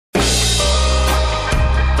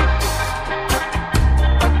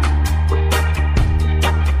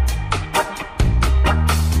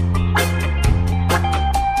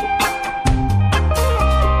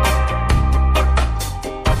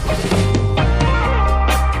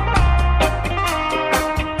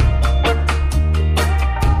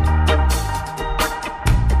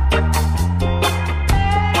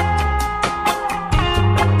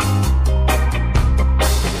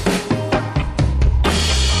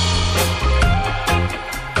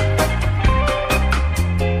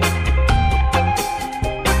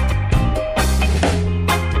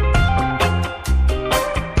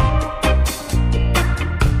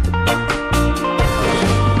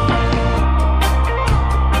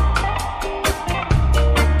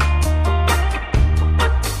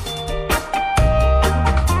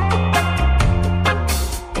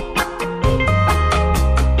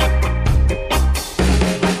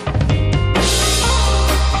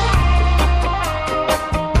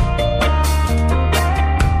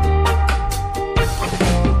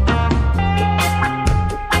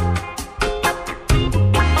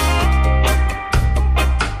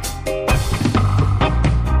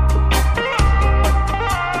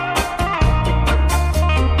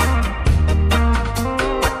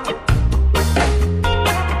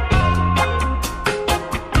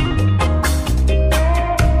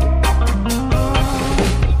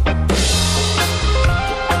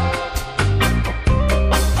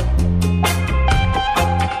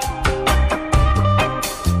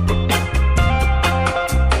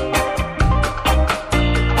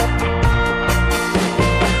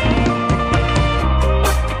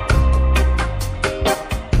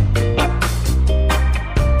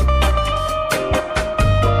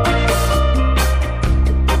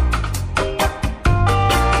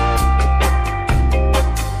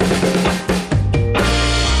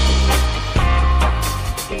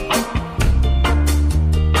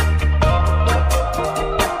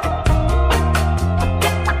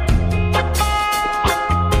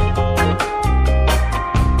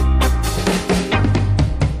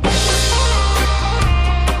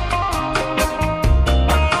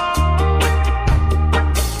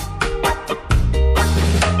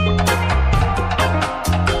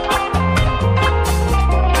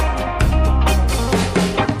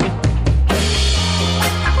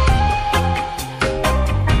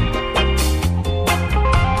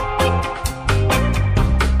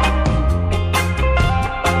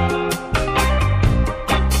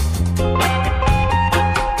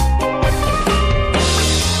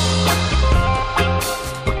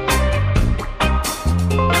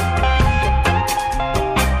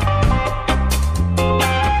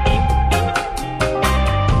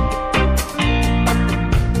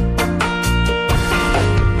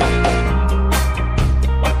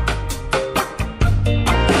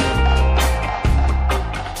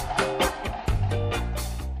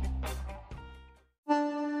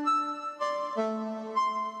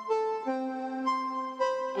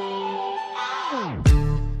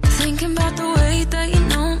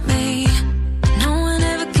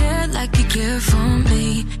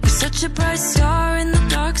such a bright star in the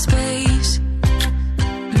dark space.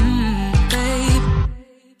 Babe,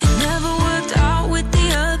 it never worked out with the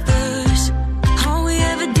others. All we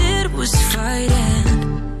ever did was fight,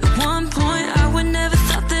 and at one point I would never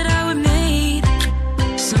thought that I would meet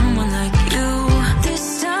someone like you.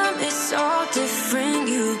 This time it's all different.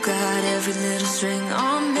 You got every little string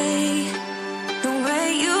on me. The way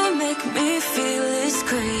you make me feel is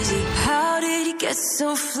crazy. How did you get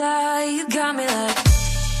so fly? You got me like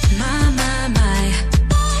my.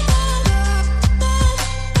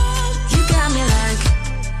 You got me like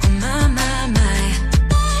my.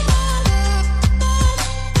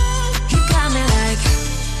 You got me like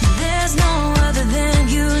there's no other than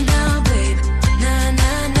you now, babe. Nah,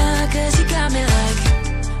 nah, nah, 'cause you got me like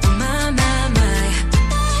my.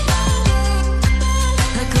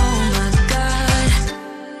 Like, oh my God,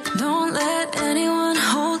 don't let anyone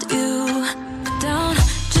hold you down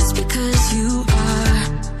just because you are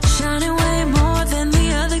shining way more than the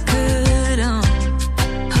other could.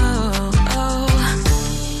 Oh.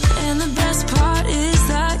 And the best part is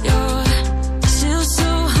that you're still so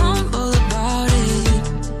humble about it,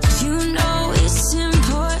 'cause you know it's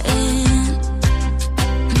important.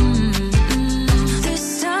 This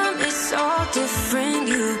time it's all different.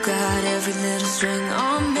 You got every little string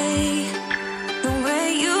on me. The way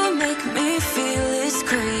you make me feel is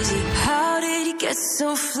crazy. How did you get so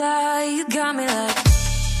fly? You got me like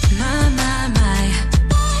my.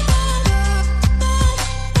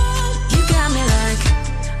 You got me like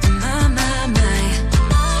my.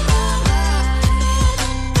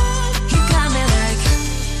 You got me like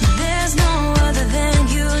there's no other than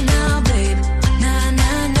you now, babe. Nah,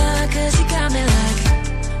 nah, nah, 'cause you got me like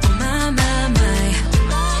my.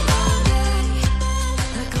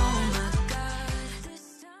 Like, oh my God, this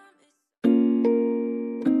time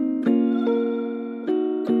it's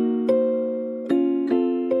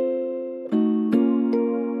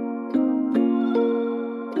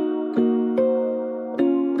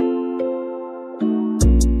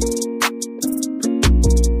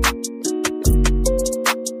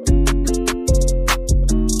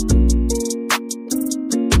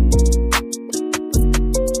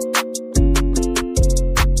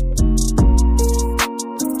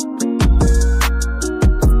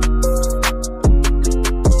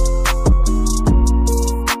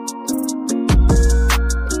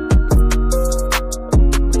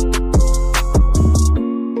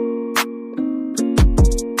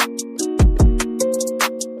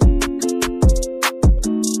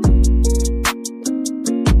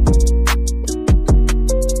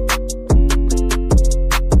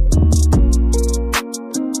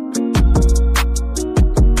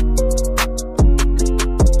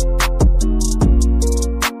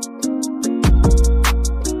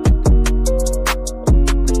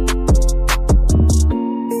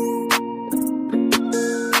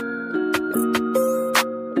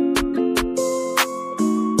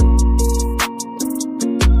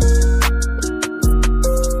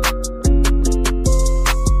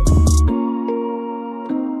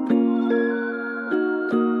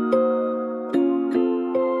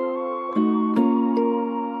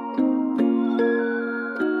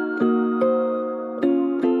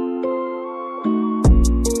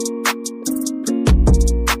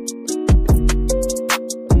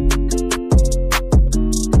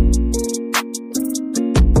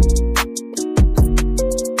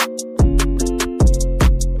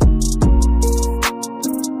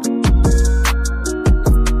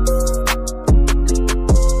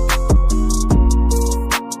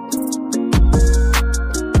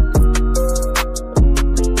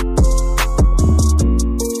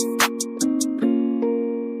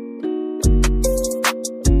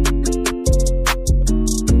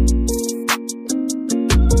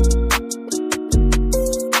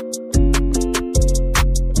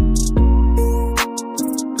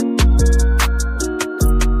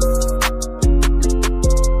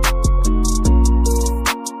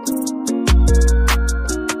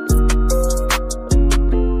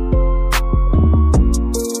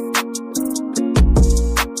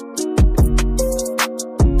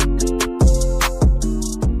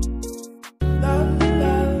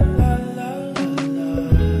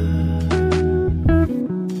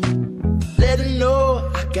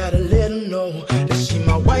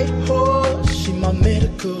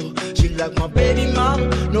like my baby mama,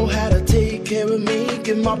 know how to take care of me.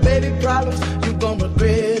 Give my baby problems, you gon'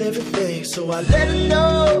 regret everything. So I let her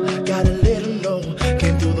know, gotta let her know.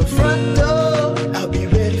 Came through the front door, I'll be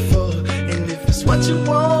ready for her. And if it's what you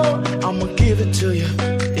want, I'ma give it to you.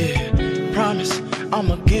 Yeah, promise,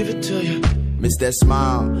 I'ma give it to you. Me It's that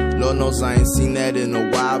smile. Lord knows I ain't seen that in a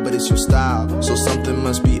while, but it's your style. So something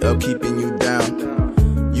must be up keeping you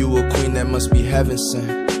down. You a queen that must be heaven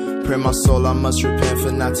sent. Pray my soul, I must repent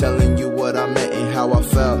for not telling you what I meant and how I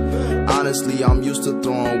felt. Honestly, I'm used to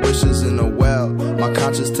throwing wishes in a well. My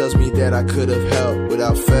conscience tells me that I could have helped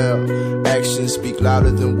without fail. Actions speak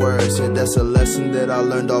louder than words, and that's a lesson that I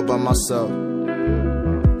learned all by myself.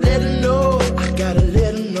 Let her know, I gotta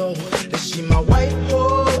let her know that she my white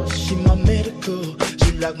horse, she my medical.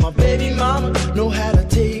 She like my baby mama, know how to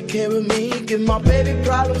take care of me. Give my baby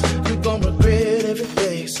problems, you gon' regret every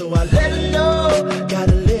day. So I let her know,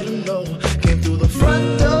 gotta let her know. Came through the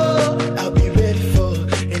front door, I'll be ready for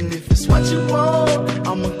her. And if it's what you want,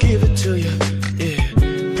 I'ma give it to you.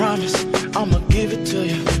 Yeah, promise, I'ma give it to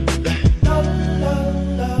you.